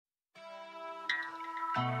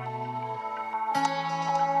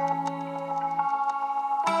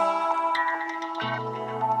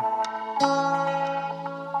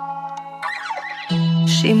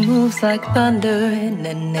She moves like thunder in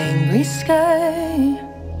an angry sky,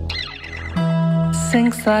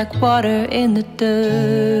 sinks like water in the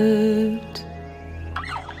dirt.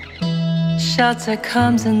 Shelter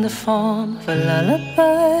comes in the form of a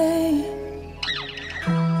lullaby,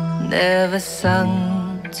 never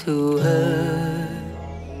sung to her.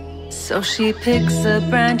 So she picks the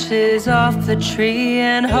branches off the tree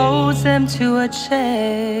and holds them to her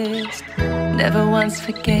chest, never once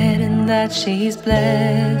forgetting that she's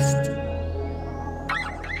blessed.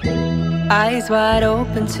 Eyes wide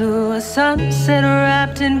open to a sunset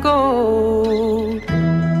wrapped in gold.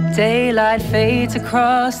 Daylight fades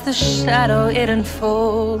across the shadow it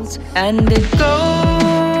unfolds, and it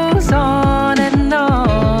goes on and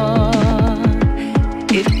on.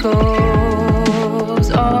 It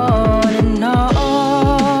goes on and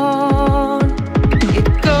on.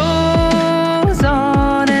 It goes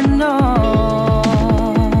on and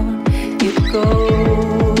on. It goes.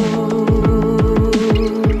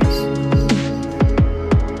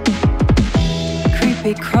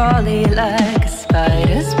 Creepy crawly like a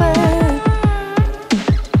spider's web,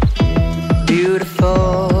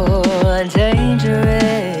 beautiful and dangerous.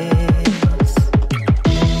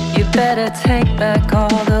 You better take back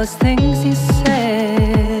all those things you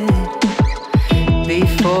said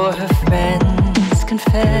before her friends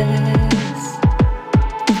confess.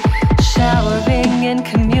 Showering in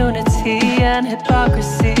community and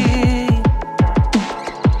hypocrisy,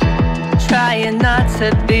 trying not to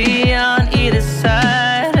be on either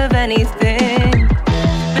side of anything,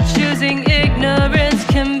 but choosing ignorance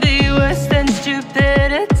can be worse than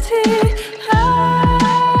stupidity.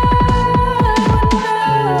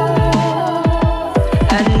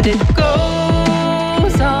 And it goes